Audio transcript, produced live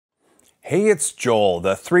Hey, it's Joel,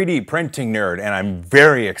 the 3D printing nerd, and I'm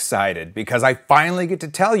very excited because I finally get to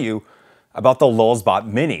tell you about the Lulzbot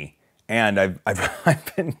Mini. And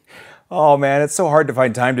I've been, oh man, it's so hard to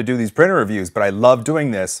find time to do these printer reviews, but I love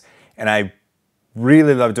doing this, and I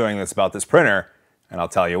really love doing this about this printer, and I'll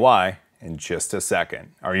tell you why in just a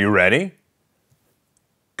second. Are you ready?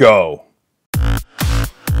 Go!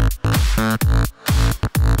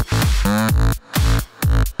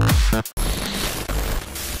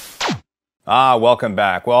 Welcome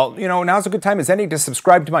back. Well, now's a good time as any to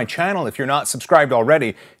subscribe to my channel if you're not subscribed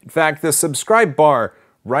already. In fact, the subscribe bar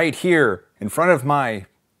right here in front of my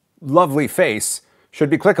lovely face should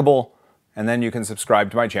be clickable, and then you can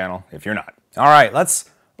subscribe to my channel if you're not. All right, let's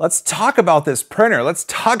talk about this printer. Let's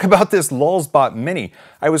talk about this Lulzbot Mini.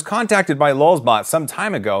 I was contacted by Lulzbot some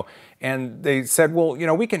time ago, and they said, well,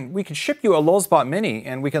 we can ship you a Lulzbot Mini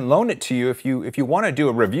and we can loan it to you if you want to do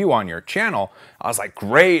a review on your channel. I was like,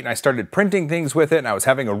 great, and I started printing things with it, and I was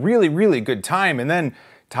having a really, really good time, and then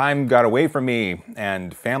time got away from me,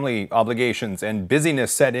 and family obligations and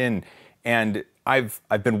busyness set in, and I've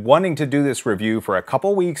been wanting to do this review for a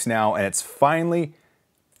couple weeks now, and it's finally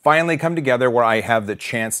come together where I have the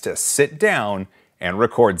chance to sit down and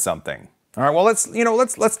record something. All right, well, let's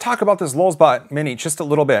talk about this Lulzbot Mini just a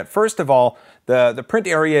little bit. First of all, the print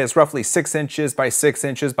area is roughly 6 inches by 6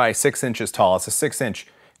 inches by 6 inches tall. It's a 6-inch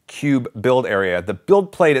cube build area. The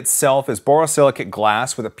build plate itself is borosilicate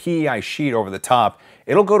glass with a PEI sheet over the top.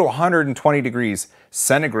 It'll go to 120 degrees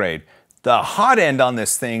centigrade. The hot end on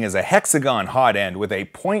this thing is a hexagon hot end with a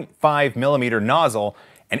 0.5 millimeter nozzle,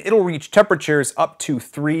 and it'll reach temperatures up to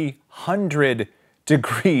 300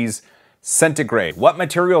 degrees centigrade. What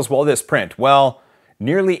materials will this print? Well,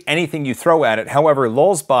 nearly anything you throw at it. However,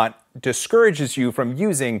 Lulzbot discourages you from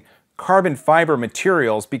using carbon fiber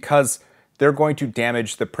materials because they're going to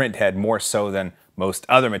damage the print head more so than most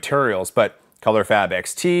other materials. But ColorFab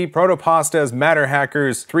XT, Protopastas, Matter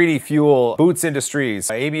Hackers, 3D Fuel, Boots Industries,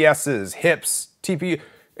 ABSs, HIPs, TPU,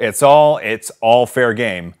 it's all fair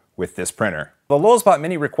game with this printer. The Lulzbot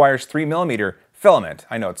Mini requires 3mm filament.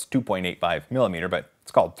 I know it's 2.85mm, but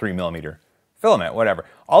it's called 3mm filament, whatever.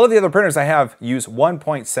 All of the other printers I have use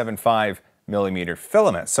 1.75mm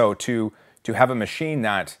filament. So to have a machine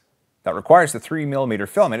that requires the 3mm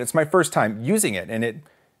filament, it's my first time using it, and it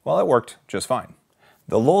worked just fine.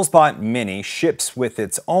 The Lulzbot Mini ships with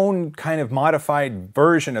its own kind of modified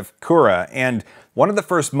version of Cura, and one of the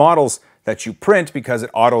first models that you print, because it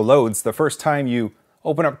auto-loads the first time you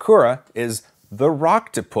open up Cura, is the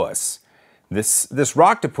Rocktopus. This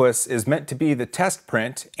Rocktopus is meant to be the test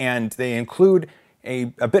print, and they include a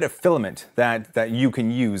bit of filament that you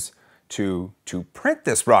can use to print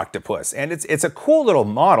this Rocktopus. And it's a cool little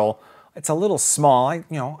model. It's a little small. I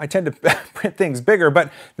tend to print things bigger,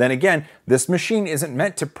 but then again, this machine isn't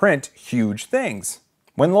meant to print huge things.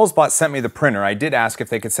 When Lulzbot sent me the printer, I did ask if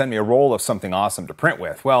they could send me a roll of something awesome to print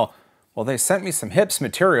with. Well, they sent me some HIPs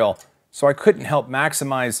material, so I couldn't help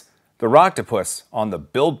maximize the Rocktopus on the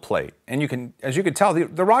build plate. And as you can tell, the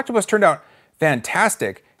Rocktopus turned out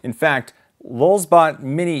fantastic. In fact, Lulzbot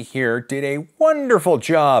Mini here did a wonderful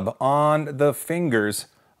job on the fingers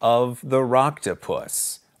of the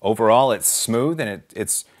Rocktopus. Overall, it's smooth, and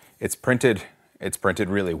it's printed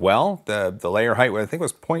really well. The layer height, I think,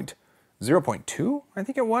 was 0.2, I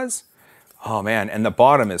think it was. Oh man, and the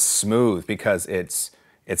bottom is smooth because it's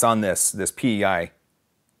on this PEI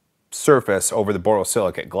surface over the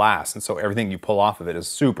borosilicate glass, and so everything you pull off of it is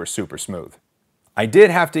super, super smooth. I did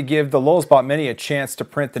have to give the Lulzbot Mini a chance to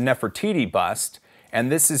print the Nefertiti bust, and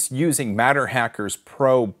this is using Matter Hackers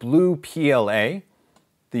Pro Blue PLA.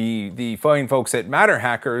 The fine folks at Matter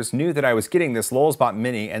Hackers knew that I was getting this Lulzbot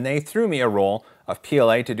Mini, and they threw me a roll of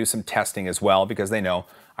PLA to do some testing as well, because they know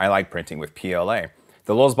I like printing with PLA.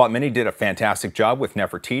 The Lulzbot Mini did a fantastic job with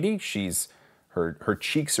Nefertiti. Her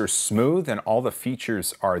cheeks are smooth, and all the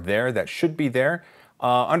features are there that should be there.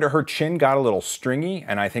 Under her chin got a little stringy,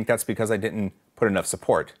 and I think that's because I didn't put enough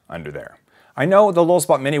support under there. I know the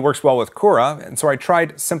Lulzbot Mini works well with Cura, and so I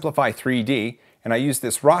tried Simplify 3D, and I used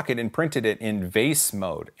this rocket and printed it in vase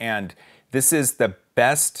mode. And this is the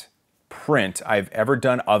best print I've ever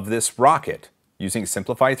done of this rocket using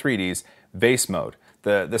Simplify 3D's vase mode.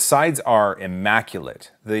 The sides are immaculate.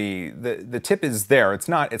 The tip is there. It's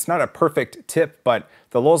not a perfect tip, but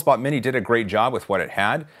the Lulzbot Mini did a great job with what it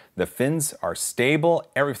had. The fins are stable,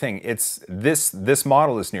 everything. This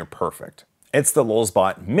model is near perfect. It's the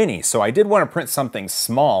Lulzbot Mini, so I did want to print something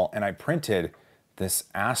small, and I printed this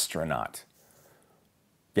astronaut.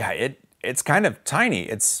 Yeah, it's kind of tiny.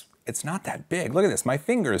 It's not that big. Look at this. My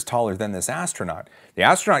finger is taller than this astronaut. The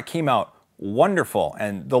astronaut came out wonderful.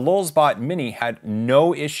 And the Lulzbot Mini had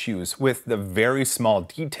no issues with the very small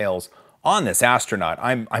details on this astronaut.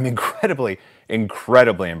 I'm incredibly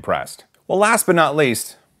impressed. Well, last but not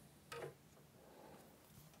least,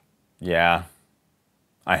 yeah,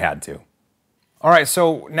 I had to. All right,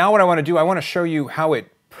 so now what I want to do, I want to show you how it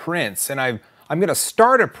prints. And I'm going to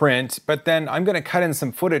start a print, but then I'm going to cut in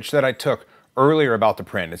some footage that I took earlier about the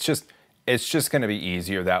print. It's just going to be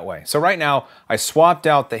easier that way. So right now, I swapped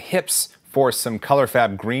out the hips for some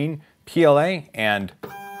ColorFab green PLA, and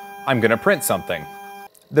I'm going to print something.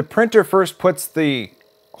 The printer first puts the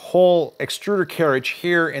whole extruder carriage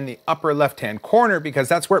here in the upper left-hand corner because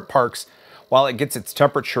that's where it parks while it gets its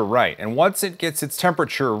temperature right. And once it gets its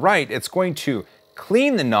temperature right, it's going to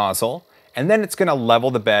clean the nozzle, and then it's going to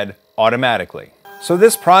level the bed automatically. So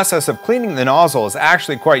this process of cleaning the nozzle is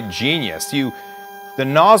actually quite genius. The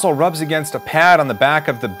nozzle rubs against a pad on the back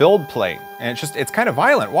of the build plate, and it's kind of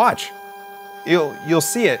violent. Watch. You'll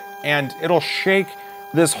see it, and it'll shake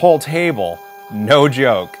this whole table. No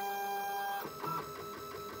joke.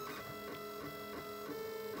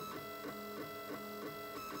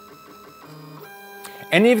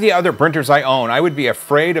 Any of the other printers I own, I would be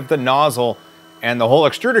afraid of the nozzle and the whole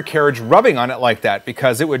extruder carriage rubbing on it like that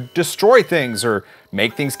because it would destroy things or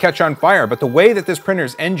make things catch on fire. But the way that this printer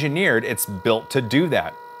is engineered, it's built to do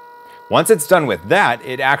that. Once it's done with that,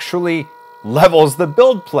 it actually levels the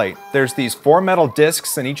build plate. There's these 4 metal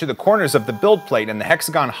discs in each of the corners of the build plate, and the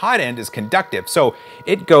hexagon hot end is conductive. So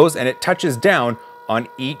it goes and it touches down on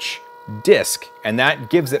each disc, and that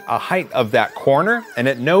gives it a height of that corner, and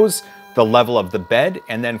it knows the level of the bed,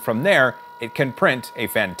 and then from there, it can print a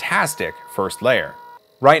fantastic first layer.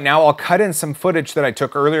 Right now, I'll cut in some footage that I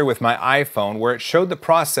took earlier with my iPhone where it showed the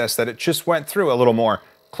process that it just went through a little more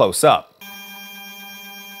close up.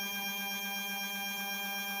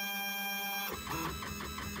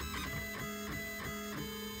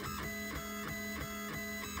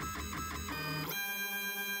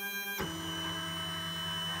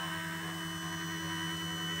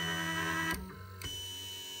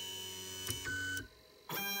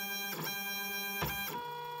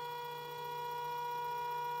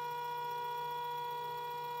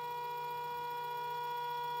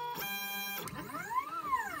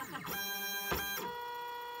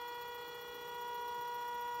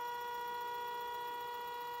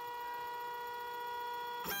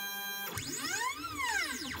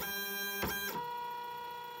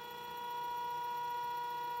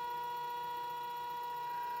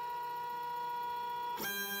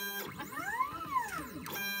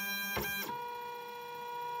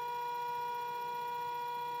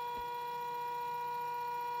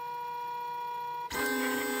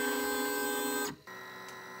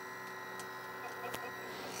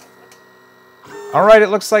 All right, it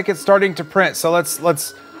looks like it's starting to print. So let's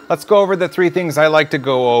go over the 3 things I like to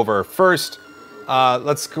go over. First,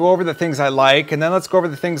 let's go over the things I like, and then let's go over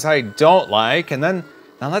the things I don't like, and then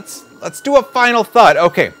now let's do a final thought.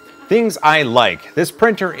 Okay, things I like. This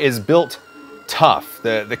printer is built tough.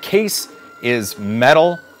 The case is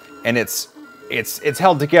metal, and it's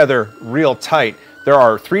held together real tight. There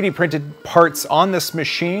are 3D printed parts on this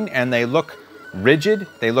machine, and they look rigid.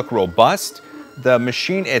 They look robust. The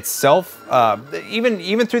machine itself,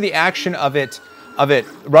 even through the action of it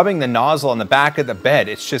rubbing the nozzle on the back of the bed,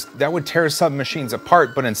 it's just, that would tear some machines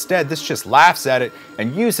apart, but instead this just laughs at it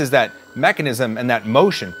and uses that mechanism and that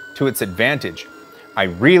motion to its advantage. I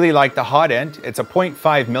really like the hot end. It's a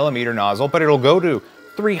 0.5 millimeter nozzle, but it'll go to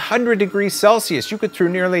 300 degrees Celsius. You could throw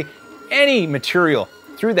nearly any material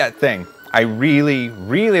through that thing. I really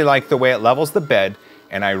like the way it levels the bed,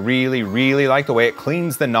 and I really like the way it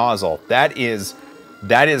cleans the nozzle. That is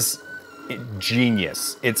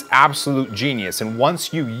genius. It's absolute genius. And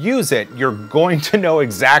once you use it, you're going to know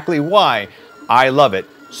exactly why I love it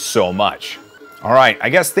so much. All right, I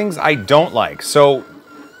guess things I don't like. So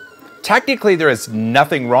technically there is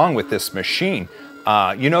nothing wrong with this machine.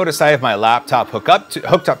 You notice I have my laptop hooked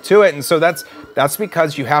up to it, and so that's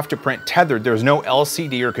because you have to print tethered. There's no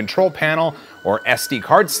LCD or control panel or SD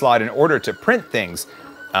card slot in order to print things.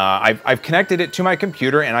 I've connected it to my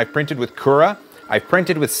computer, and I've printed with Cura. I've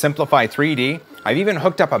printed with Simplify 3D. I've even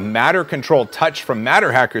hooked up a Matter Control Touch from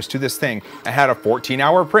Matter Hackers to this thing and had a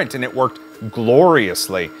 14-hour print, and it worked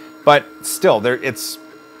gloriously. But still, it's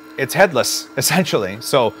headless, essentially.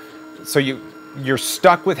 So you're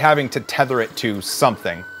stuck with having to tether it to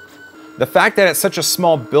something. The fact that it's such a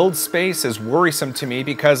small build space is worrisome to me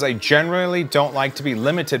because I generally don't like to be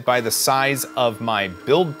limited by the size of my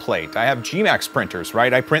build plate. I have G-Max printers,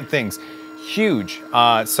 right? I print things huge.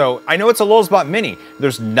 So I know it's a Lulzbot Mini.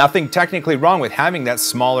 There's nothing technically wrong with having that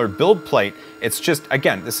smaller build plate. It's just,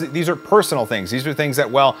 again, these are personal things. These are things that,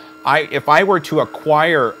 well, if I were to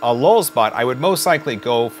acquire a Lulzbot, I would most likely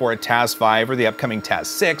go for a TAS 5 or the upcoming TAS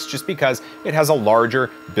 6 just because it has a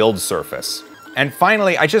larger build surface. And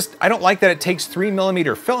finally, I don't like that it takes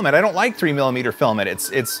 3mm filament. I don't like 3mm filament.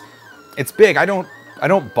 It's big. I don't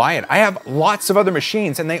buy it. I have lots of other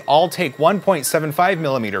machines and they all take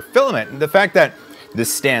 1.75mm filament. And the fact that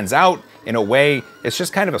this stands out in a way, it's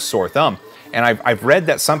just kind of a sore thumb. And I've read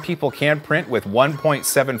that some people can print with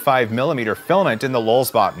 1.75mm filament in the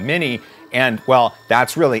Lulzbot Mini. And well,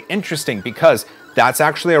 that's really interesting because that's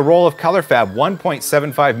actually a roll of color fab,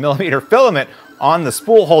 1.75mm filament on the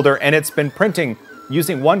spool holder, and it's been printing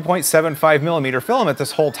using 1.75mm filament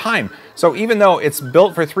this whole time. So even though it's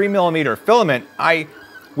built for 3mm filament,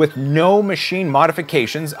 with no machine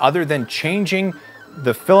modifications other than changing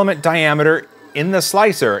the filament diameter in the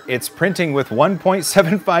slicer, it's printing with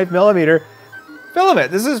 1.75mm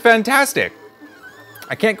filament. This is fantastic.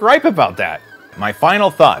 I can't gripe about that. My final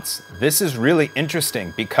thoughts. This is really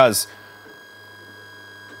interesting because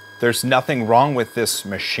there's nothing wrong with this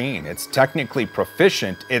machine. It's technically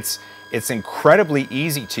proficient. It's incredibly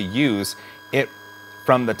easy to use.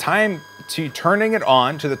 From the time to turning it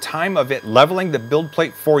on to the time of it leveling the build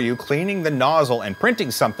plate for you, cleaning the nozzle, and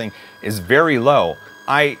printing something is very low.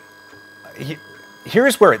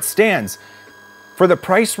 Here's where it stands. For the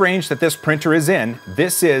price range that this printer is in,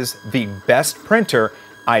 this is the best printer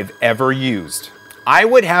I've ever used. I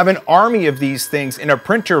would have an army of these things in a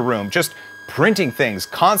printer room, just printing things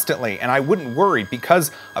constantly, and I wouldn't worry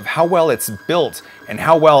because of how well it's built and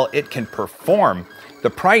how well it can perform. The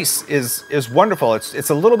price is wonderful. It's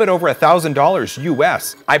a little bit over $1,000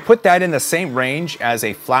 US. I put that in the same range as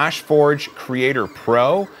a FlashForge Creator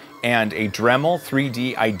Pro and a Dremel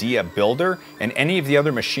 3D Idea Builder, and any of the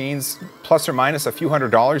other machines, plus or minus a few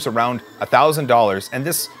 $100s, around $1,000. And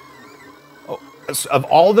this, of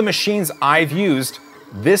all the machines I've used,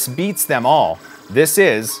 this beats them all. This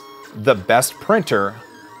is the best printer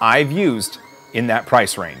I've used in that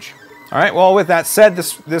price range. All right, well, with that said,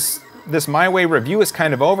 this My Way review is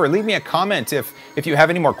kind of over. Leave me a comment if you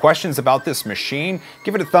have any more questions about this machine.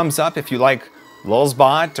 Give it a thumbs up if you like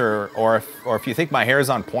Lulzbot or if you think my hair is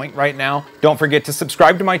on point right now. Don't forget to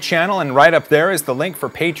subscribe to my channel, and right up there is the link for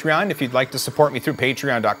Patreon if you'd like to support me through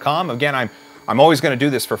patreon.com. Again, I'm always going to do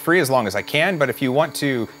this for free as long as I can, but if you want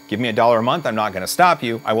to give me $1 a month, I'm not going to stop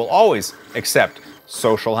you. I will always accept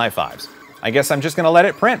social high fives. I guess I'm just going to let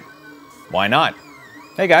it print. Why not?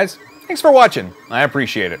 Hey guys, thanks for watching. I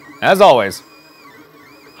appreciate it. As always,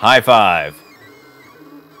 high five.